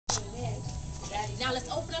Now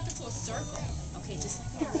let's open up into a circle. Okay, just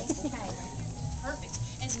like that. Okay. Perfect.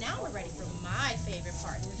 And now we're ready for my favorite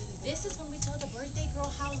part. This is when we tell the birthday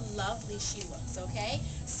girl how lovely she looks, okay?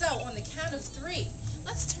 So on the count of 3,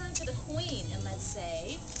 let's turn to the queen and let's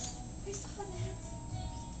say, we saw that.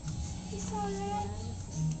 We saw that.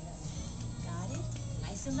 Got it?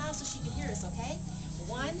 Nice and loud so she can hear us, okay?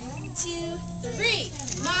 1, 2, 3.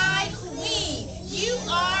 My queen, you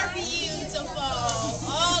are beautiful.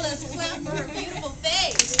 Oh, let's clap for her beautiful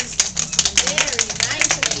face. Very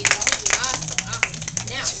nice, lady. Awesome, awesome.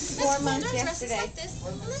 Now, let's 4 hold months our dresses yesterday. like this,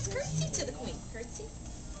 and let's curtsy to the queen. Curtsy.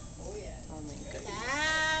 Oh my goodness.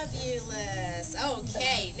 Fabulous.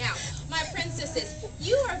 Okay, now, my princesses,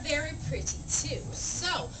 you are very pretty too.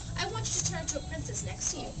 So, I want you to turn to a princess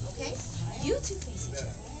next to you, okay? You two face each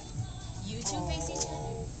other. You two face each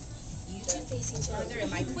other. You two face each other. And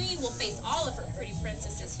my queen will face all of her pretty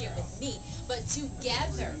princesses here with me. But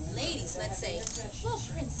together, ladies, let's say, well,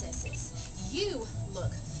 princesses, you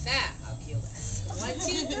look fabulous. 1,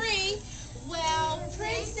 2, 3. Well,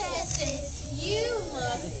 princesses, you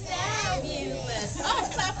look fabulous. Oh,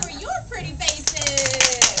 clap for your pretty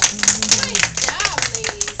faces. Nice job,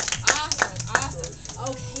 ladies. Awesome, awesome.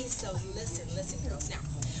 Okay, so listen, girls. Now,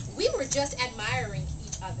 we were just admiring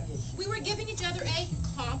each other. We were giving each other a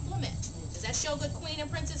compliment. Does that show good queen and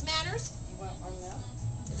princess manners?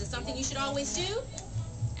 Is it something you should always do?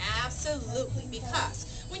 Absolutely, because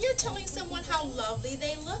when you're telling someone how lovely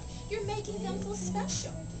they look, you're making them feel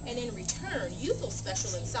special. And in return, you feel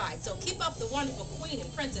special inside. So keep up the wonderful queen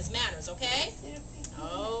and princess manners, okay?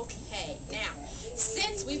 Okay, now,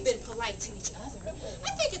 since we've been polite to each other, I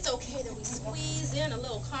think it's okay that we squeeze in a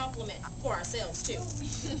little compliment for ourselves, too.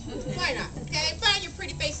 Why not, okay? Find your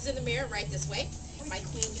pretty faces in the mirror right this way. My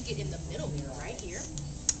queen, you get in the middle mirror right here.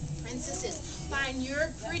 Princesses, find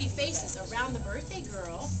your pretty faces around the birthday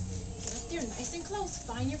girl. Get up there nice and close.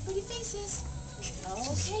 Find your pretty faces.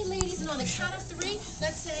 Okay, ladies, and on the count of 3,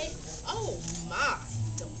 let's say, oh my,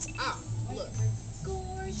 don't I look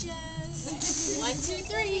gorgeous. 1, 2,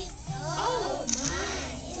 3. Oh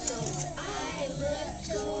my, don't I look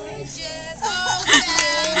gorgeous.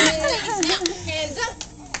 Okay, ladies, now, hands up.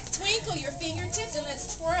 Twinkle your fingertips and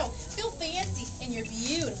let's twirl. Feel fancy in your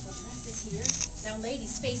beautiful dresses here. Now,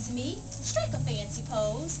 ladies, face me. Strike a fancy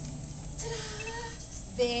pose. Ta-da!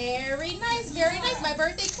 Very nice, very nice. My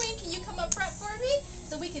birthday queen, can you come up front for me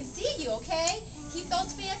so we can see you, okay? Keep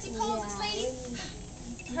those fancy poses, ladies.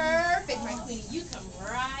 Perfect, my queen. You come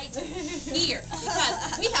right here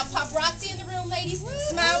because we have paparazzi in the room, ladies.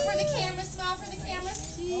 Smile for the camera, smile for the camera. Let's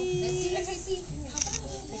see, let's see.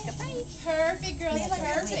 Perfect, girls,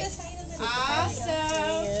 perfect.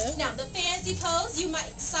 Awesome. Now, the fancy pose, you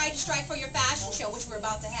might decide to strike for your fashion show, which we're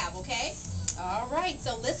about to have, okay? All right,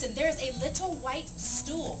 so listen, there's a little white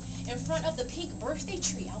stool in front of the pink birthday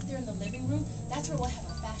tree out there in the living room. That's where we'll have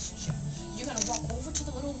our fashion show. You're going to walk over to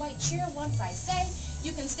the little white chair once I say.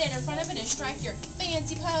 You can stand in front of it and strike your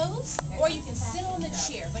fancy pose, or you can sit on the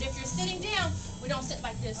chair. But if you're sitting down, we don't sit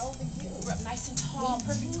like this. We're up nice and tall,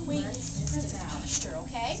 perfect queen, princess posture,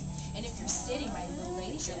 okay? And if you're sitting, my little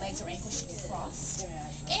ladies, your legs or ankles should be crossed.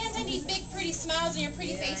 And I need big, pretty smiles on your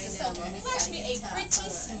pretty faces, so flash me a pretty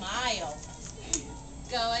smile.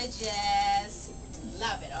 Gorgeous.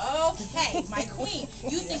 Love it. Okay, my queen.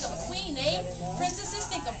 You think of a queen name. Princesses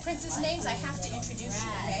think of princess names. I have to introduce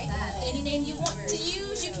you, okay? Any name you want to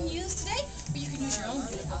use, you can use today, or you can use your own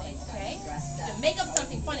beautiful name, okay? To make up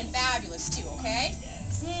something fun and fabulous, too, okay?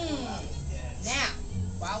 Now,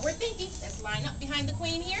 while we're thinking, let's line up behind the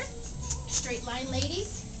queen here. Straight line,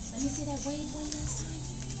 ladies. Let me see that wave one last time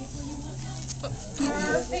before you walk out.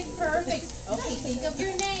 Perfect, perfect. Okay, think of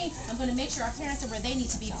your name. I'm going to make sure our parents are where they need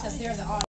to be because they're the audience.